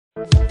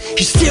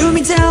You stare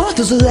me down with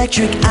those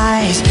electric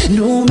eyes.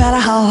 No matter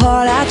how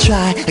hard I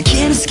try, I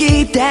can't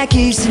escape that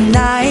gaze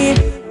tonight.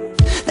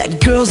 That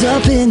girl's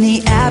up in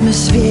the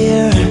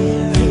atmosphere.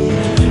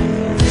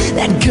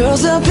 That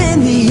girl's up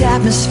in the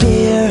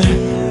atmosphere.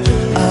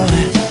 Oh,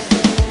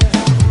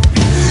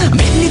 I'm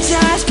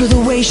hypnotized by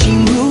the way she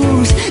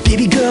moves.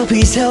 Baby girl,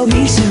 please help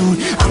me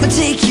soon. I'ma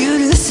take you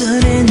to the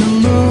sun and the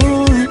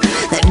moon.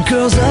 That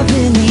girl's up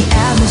in the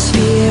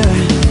atmosphere.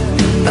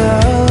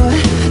 Oh,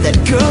 that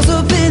girl's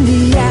up in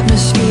the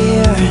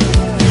atmosphere.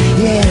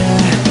 Yeah.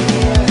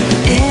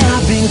 And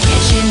I've been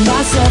catching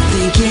myself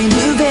thinking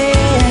of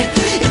it.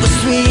 It was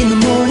 3 in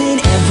the morning,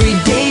 every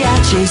day I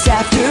chase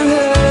after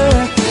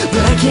her,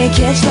 but I can't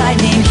catch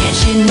lightning.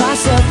 Catching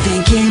myself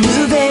thinking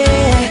of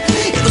it.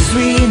 It was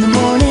 3 in the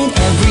morning,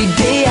 every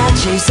day I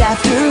chase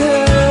after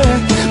her,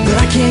 but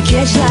I can't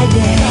catch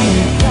lightning.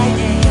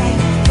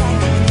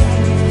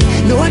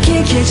 No, I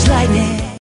can't catch lightning.